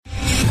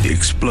the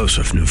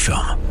explosive new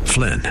film,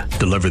 Flynn,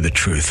 Deliver the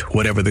Truth,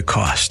 Whatever the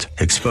Cost,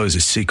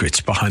 exposes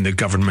secrets behind the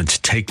government's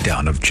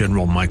takedown of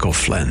General Michael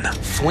Flynn.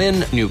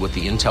 Flynn knew what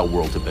the intel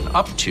world had been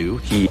up to.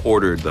 He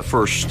ordered the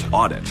first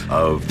audit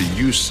of the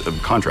use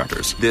of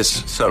contractors.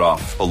 This set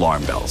off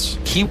alarm bells.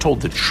 He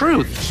told the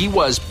truth. He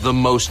was the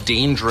most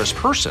dangerous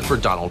person for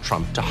Donald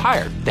Trump to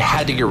hire. They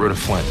had to get rid of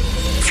Flynn.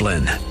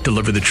 Flynn,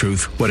 Deliver the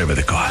Truth, Whatever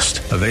the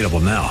Cost. Available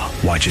now.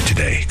 Watch it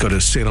today. Go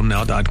to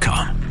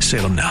salemnow.com.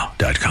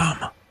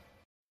 salemnow.com.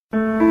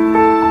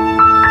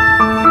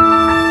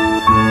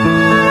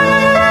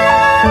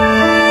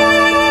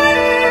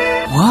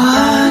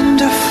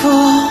 Wonderful,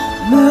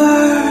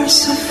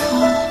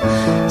 merciful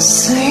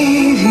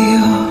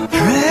Savior,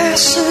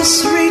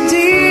 precious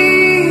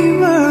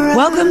Redeemer.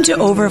 Welcome to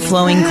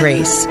Overflowing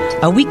Grace,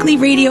 a weekly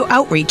radio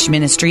outreach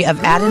ministry of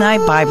Adonai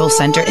Bible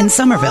Center in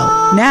Somerville.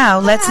 Now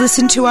let's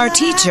listen to our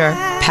teacher,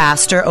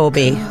 Pastor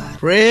Obi.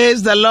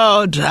 Praise the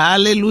Lord.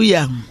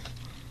 Hallelujah.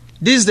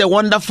 This is the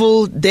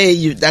wonderful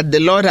day that the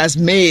Lord has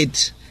made.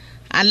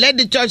 And let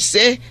the church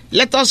say,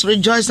 let us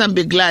rejoice and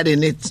be glad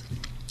in it.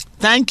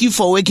 Thank you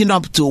for waking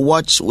up to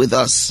watch with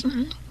us.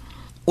 Mm-hmm.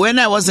 When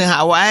I was in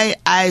Hawaii,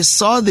 I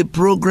saw the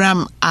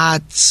program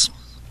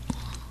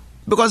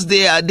because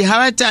the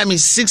Hawaii time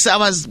is 6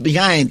 hours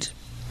behind.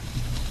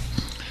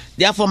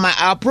 Therefore,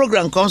 our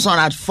program comes on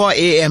at 4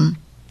 a.m.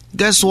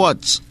 Guess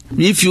what?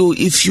 If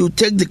you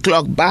take the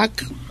clock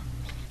back,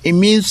 it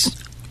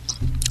means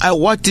I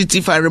watched it,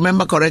 if I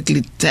remember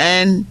correctly,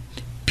 10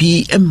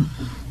 p.m.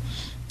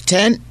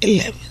 10,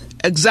 11,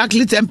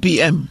 exactly 10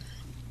 p.m.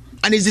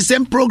 And it's the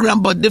same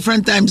program but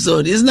different time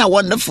zone. Isn't that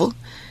wonderful?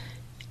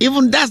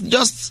 Even that's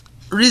just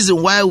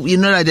reason why we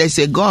know that there's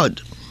a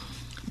God.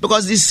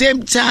 Because the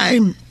same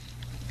time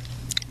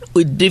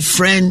with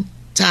different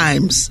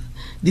times,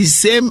 the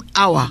same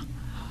hour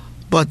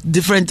but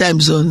different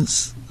time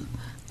zones.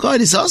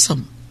 God is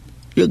awesome.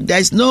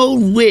 There's no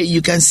way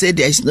you can say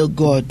there is no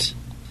God.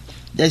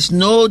 There's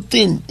no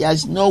thing,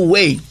 there's no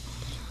way.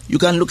 You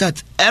can look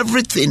at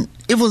everything,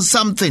 even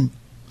something,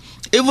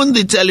 even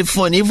the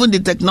telephone, even the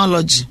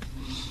technology,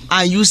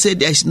 and you say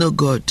there is no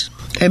God.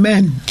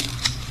 Amen.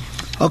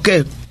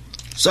 Okay,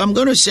 so I'm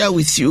going to share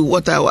with you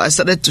what I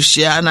started to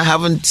share, and I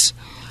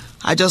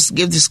just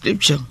gave the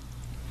scripture.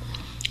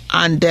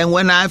 And then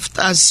when I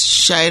start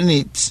sharing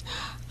it,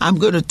 I'm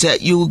going to tell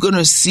you, you're going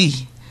to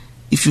see,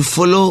 if you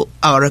follow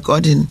our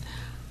recording,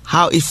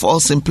 how it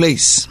falls in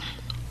place.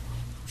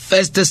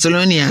 1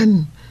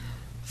 Thessalonians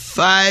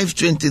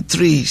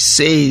 5:23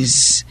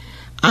 says,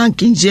 and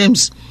King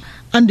James,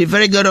 and the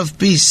very God of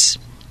peace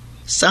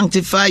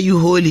sanctify you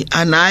wholly,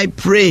 and I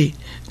pray,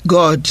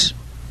 God,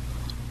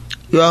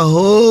 your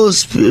whole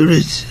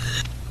spirit,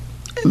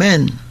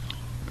 amen,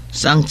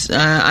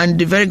 and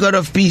the very God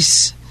of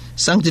peace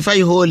sanctify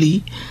you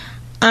wholly,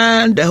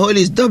 and the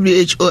holy is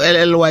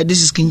WHOLLY,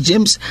 this is King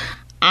James,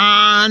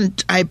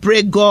 and I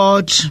pray,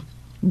 God,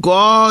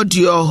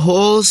 your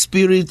whole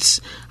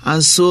spirit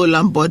and soul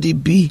and body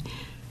be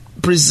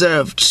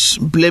preserved,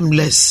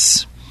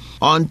 blameless,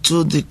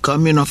 unto the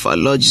coming of our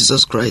Lord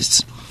Jesus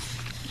Christ.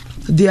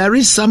 There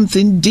is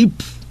something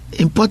deep,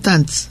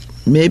 important,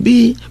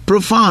 maybe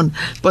profound,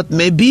 but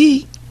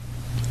maybe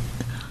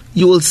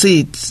you will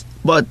see it.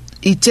 But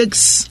it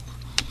takes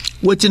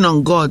waiting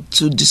on God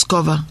to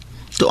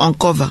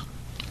uncover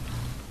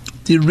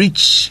the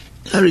rich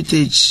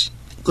heritage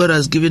God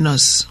has given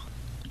us.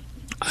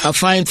 I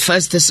find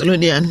 1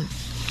 Thessalonians,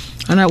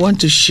 and I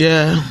want to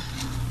share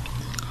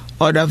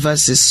other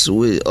verses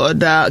with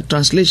other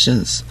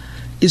translations.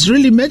 It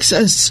really makes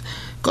sense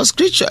because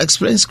Scripture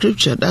explains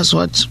Scripture. That's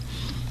what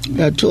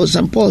told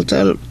St. Paul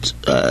to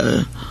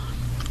the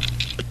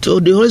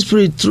Holy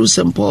Spirit through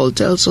St. Paul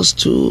tells us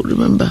to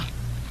remember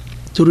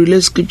to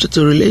relate Scripture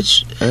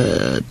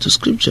to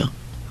Scripture. 1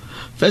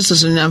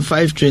 Thessalonians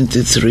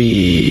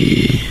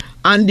 5:23.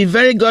 And the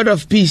very God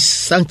of peace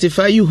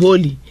sanctify you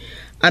wholly.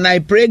 And I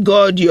pray,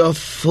 God, your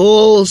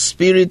whole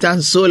spirit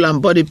and soul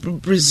and body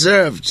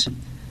preserved,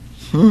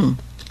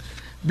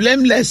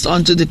 blameless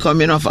unto the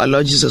coming of our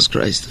Lord Jesus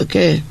Christ.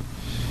 Okay.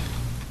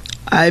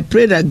 I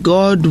pray that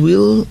God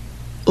will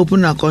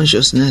open our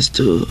consciousness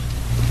to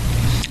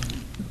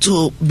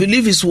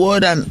believe His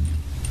word and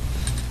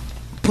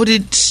put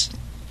it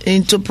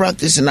into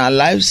practice in our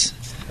lives.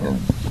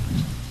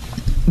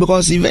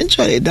 Because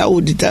eventually that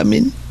will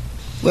determine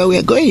where we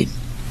are going.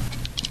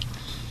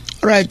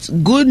 All right,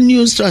 Good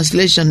News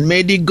Translation.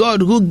 May the God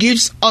who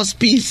gives us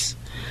peace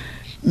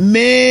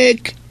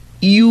make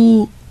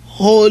you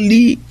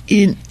holy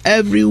in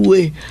every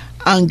way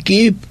and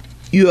keep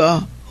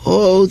your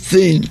whole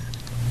thing.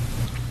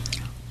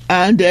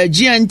 And the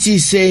GNT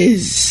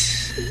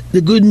says, the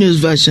Good News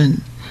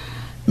Version,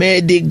 may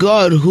the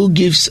God who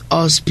gives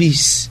us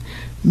peace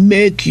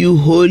make you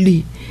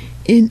holy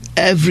in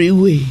every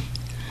way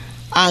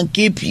and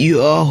keep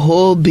your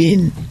whole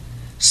being,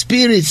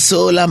 spirit,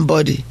 soul, and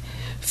body,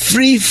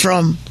 free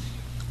from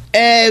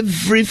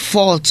every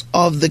fault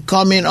of the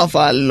coming of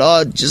our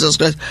Lord Jesus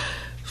Christ,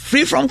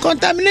 free from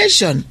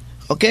contamination.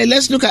 Okay,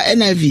 let's look at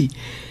NIV.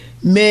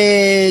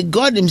 May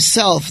God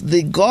himself,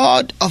 the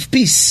God of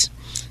peace,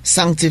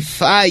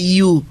 sanctify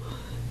you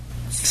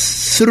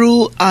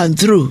through and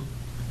through.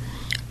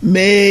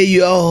 May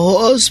your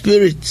whole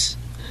spirit,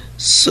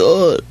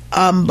 soul,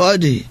 and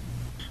body,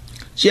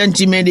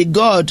 may the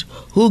God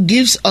who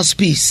gives us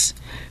peace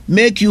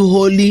make you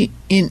holy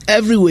in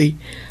every way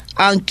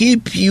and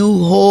keep you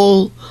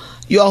whole,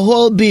 your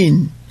whole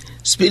being,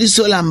 spirit,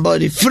 soul, and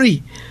body,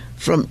 free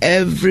from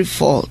every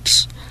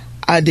fault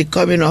at the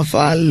coming of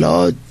our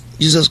Lord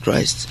Jesus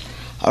Christ.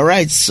 All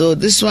right, so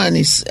this one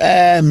is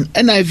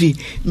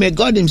NIV. May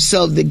God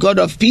himself, the God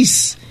of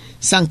peace,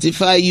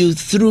 sanctify you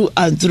through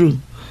and through.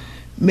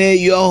 May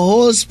your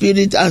whole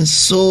spirit and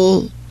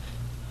soul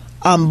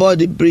and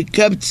body be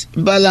kept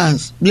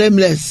balanced,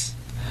 blameless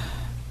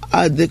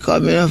at the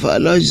coming of our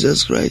Lord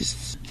Jesus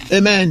Christ.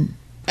 Amen.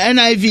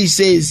 NIV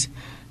says,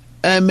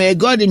 may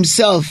God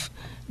himself,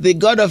 the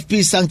God of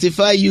peace,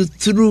 sanctify you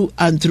through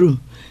and through.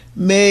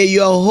 May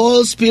your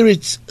whole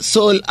spirit,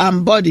 soul,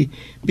 and body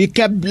be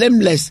kept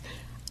blameless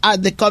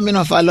at the coming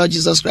of our Lord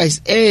Jesus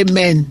Christ.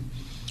 Amen.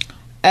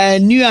 A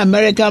New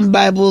American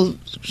Bible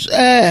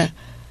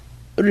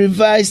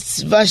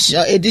Revised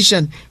Version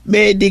edition.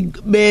 May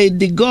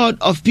the God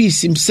of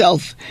peace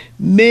himself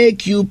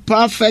make you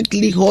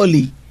perfectly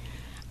holy,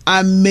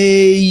 and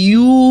may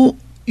you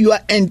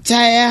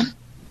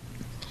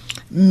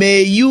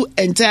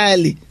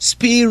entirely,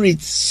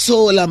 spirit,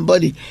 soul, and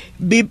body,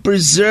 be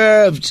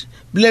preserved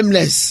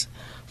blameless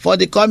for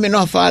the coming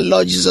of our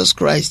Lord Jesus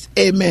Christ.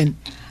 Amen.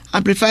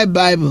 Amplified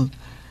Bible.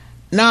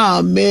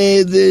 Now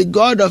may the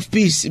God of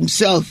peace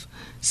himself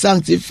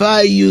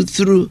sanctify you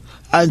through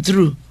and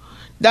through.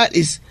 That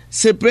is,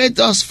 separate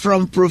us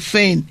from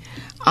profane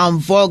and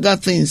vulgar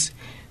things,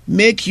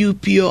 make you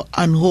pure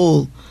and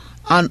whole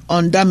and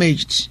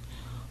undamaged,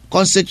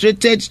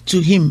 consecrated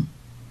to him,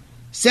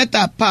 set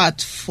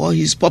apart for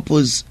his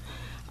purpose,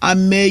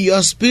 and may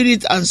your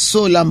spirit and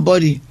soul and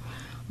body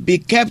be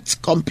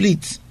kept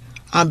complete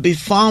and be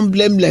found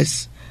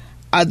blameless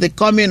at the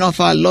coming of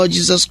our Lord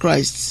Jesus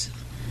Christ.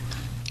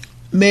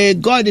 May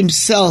God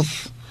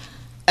himself,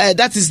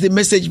 that is the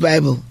Message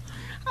Bible,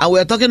 and we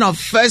are talking of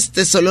 1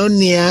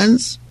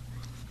 Thessalonians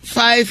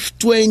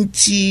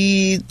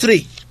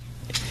 5:23.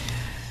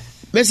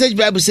 Message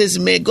Bible says,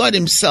 may God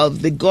himself,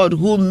 the God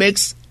who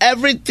makes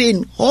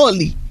everything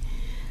holy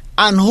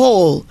and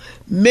whole,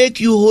 make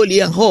you holy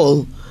and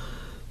whole,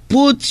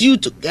 put you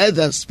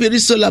together, spirit,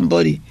 soul, and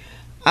body,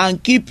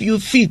 and keep you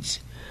fit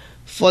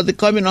for the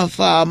coming of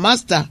our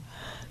Master,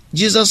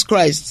 Jesus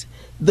Christ.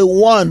 The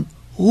one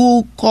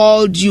who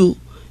called you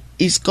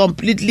is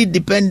completely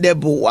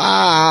dependable.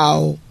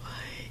 Wow.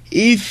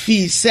 If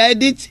he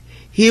said it,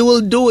 he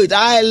will do it.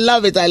 I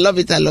love it. I love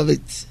it. I love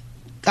it.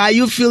 Can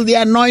you feel the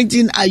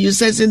anointing? Are you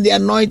sensing the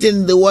anointing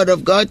in the word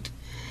of God?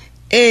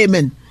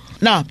 Amen.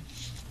 Now,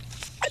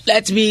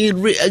 let me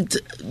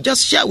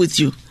just share with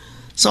you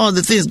some of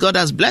the things God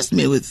has blessed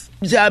me with.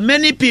 There are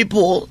many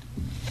people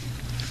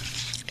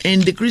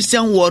in the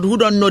Christian world who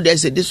don't know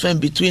there's a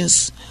difference between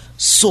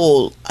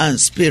soul and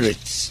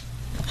spirit.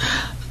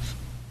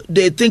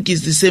 They think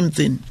it's the same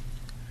thing.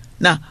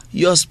 Now,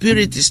 your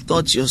spirit is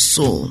not your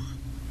soul.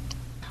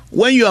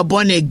 When you are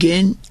born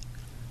again,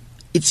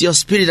 it's your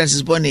spirit that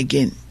is born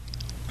again.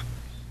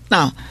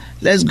 Now,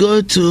 let's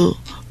go to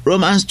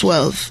Romans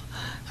 12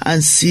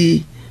 and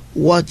see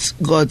what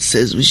God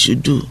says we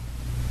should do.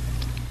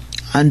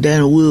 And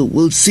then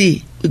we'll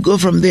see. We go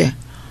from there.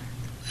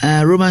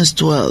 Romans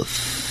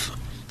 12.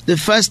 The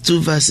first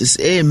two verses.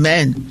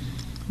 Amen.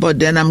 But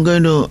then I'm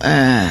going to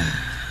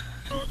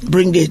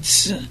bring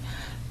it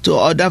to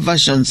other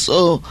versions.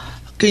 So,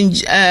 King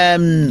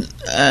James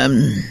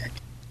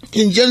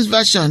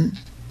Version,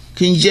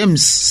 King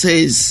James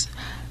says,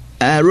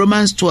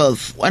 Romans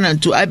 12, 1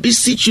 and 2, I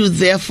beseech you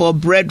therefore,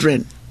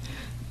 brethren,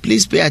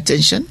 please pay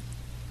attention,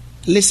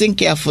 listen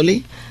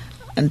carefully,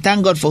 and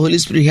thank God for Holy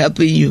Spirit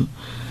helping you.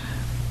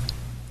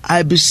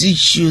 I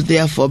beseech you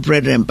therefore,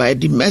 brethren, by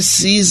the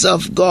mercies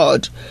of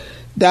God,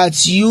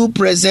 that you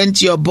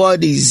present your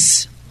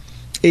bodies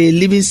a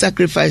living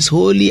sacrifice,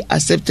 holy,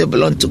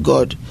 acceptable unto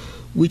God,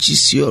 which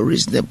is your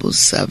reasonable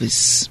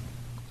service.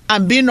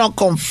 And be not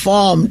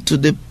conformed to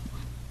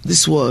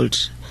this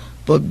world,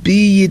 but be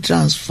ye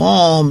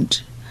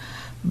transformed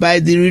by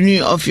the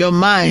renewing of your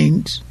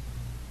mind,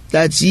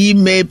 that ye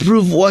may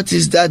prove what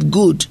is that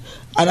good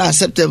and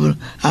acceptable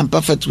and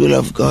perfect will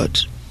of God.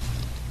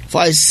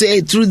 For I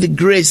say, through the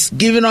grace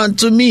given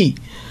unto me,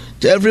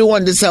 to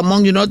everyone that's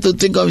among you, not to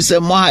think of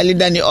himself more highly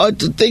than he ought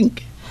to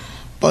think,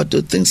 but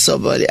to think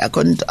soberly,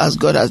 according to as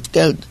God has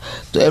dealt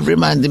to every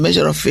man the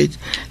measure of faith.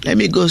 Let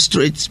me go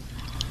straight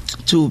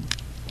to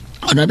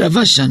another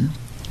version.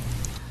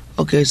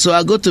 Okay, so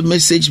I go to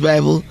Message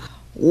Bible.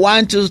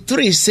 1 to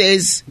 3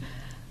 says,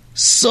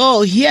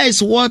 so here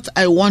is what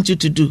I want you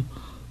to do.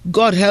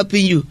 God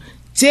helping you.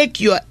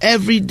 Take your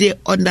everyday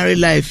ordinary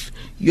life.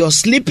 You're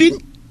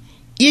sleeping,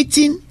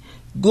 eating,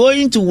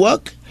 going to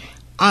work,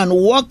 and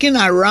walking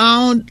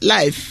around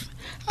life,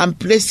 and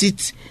place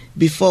it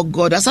before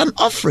God as an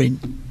offering.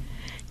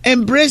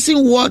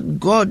 Embracing what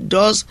God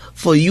does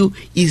for you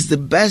is the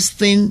best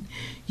thing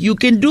you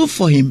can do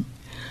for him.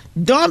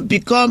 Don't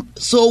become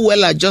so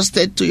well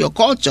adjusted to your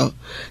culture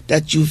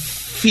that you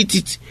fit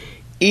it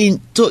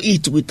into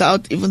it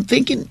without even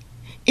thinking.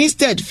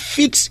 Instead,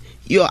 fix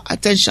your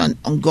attention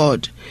on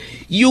God.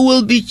 You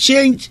will be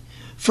changed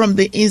from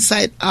the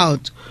inside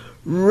out.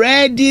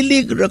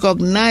 Readily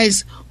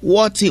recognize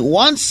what he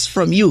wants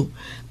from you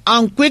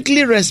and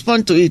quickly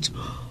respond to it.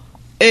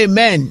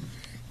 Amen.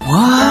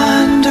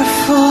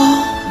 Wonderful,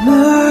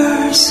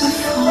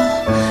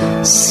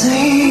 merciful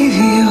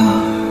Savior,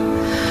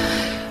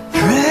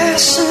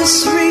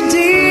 precious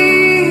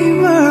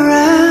Redeemer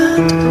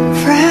and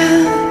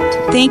friend.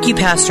 Thank you,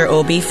 Pastor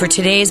Obi, for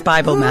today's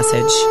Bible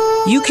message.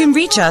 You can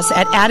reach us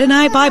at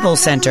Adonai Bible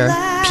Center,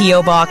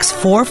 P.O. Box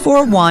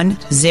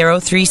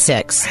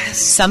 441036,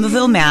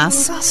 Somerville,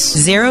 Mass.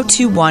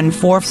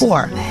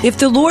 02144. If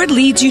the Lord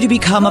leads you to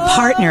become a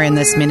partner in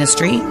this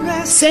ministry,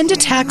 send a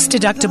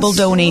tax-deductible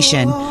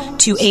donation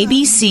to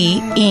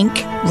ABC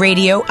Inc.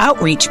 Radio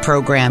Outreach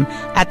Program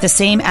at the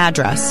same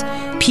address,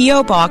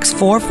 P.O. Box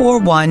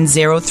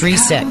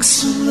 441036,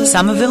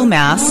 Somerville,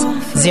 Mass.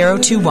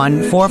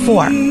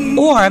 02144.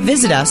 Or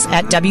visit us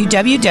at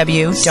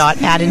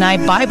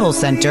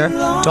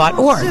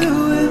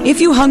www.AdonaiBibleCenter.org. If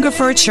you hunger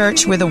for a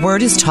church where the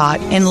Word is taught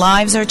and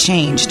lives are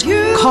changed,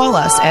 call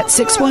us at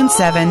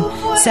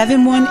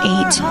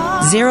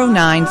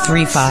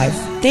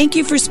 617-718-0935. Thank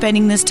you for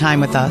spending this time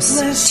with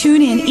us.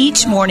 Tune in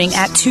each morning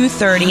at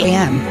 2:30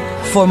 a.m.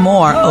 for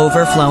more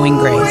Overflowing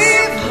Grace.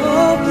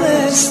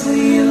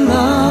 Hopelessly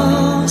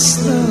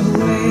lost the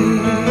way.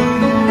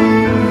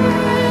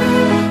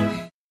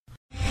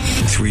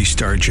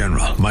 3-star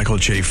General Michael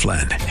J.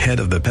 Flynn, head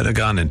of the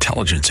Pentagon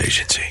Intelligence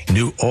Agency,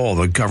 knew all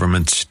the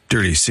government's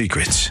dirty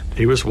secrets.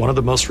 He was one of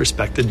the most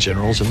respected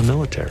generals in the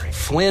military.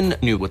 Flynn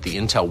knew what the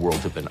intel world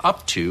had been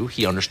up to.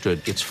 He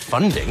understood its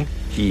funding.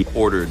 He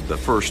ordered the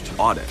first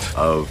audit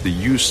of the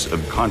use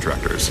of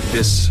contractors.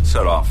 This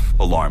set off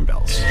alarm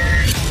bells.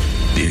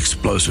 The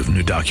explosive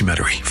new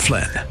documentary,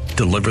 Flynn,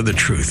 Deliver the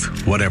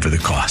Truth, Whatever the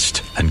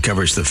Cost,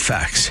 uncovers the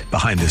facts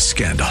behind this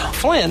scandal.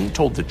 Flynn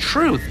told the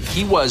truth.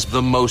 He was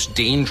the most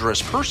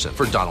dangerous person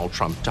for Donald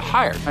Trump to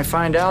hire. I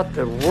find out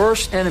the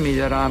worst enemy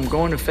that I'm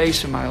going to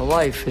face in my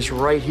life is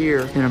right here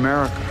in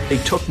America. They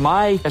took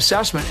my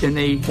assessment and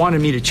they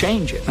wanted me to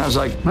change it. And I was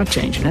like, I'm not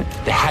changing it.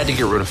 They had to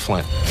get rid of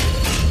Flynn.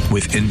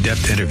 With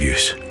in-depth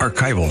interviews,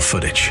 archival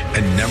footage,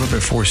 and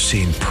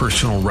never-before-seen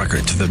personal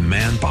records of the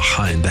man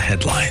behind the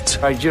headlines.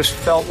 I just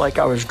felt like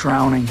I was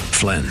drowning.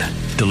 Flynn,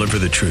 Deliver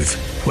the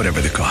Truth, Whatever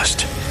the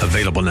Cost.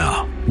 Available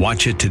now.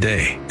 Watch it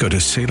today. Go to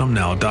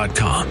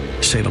salemnow.com.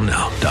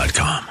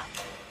 salemnow.com.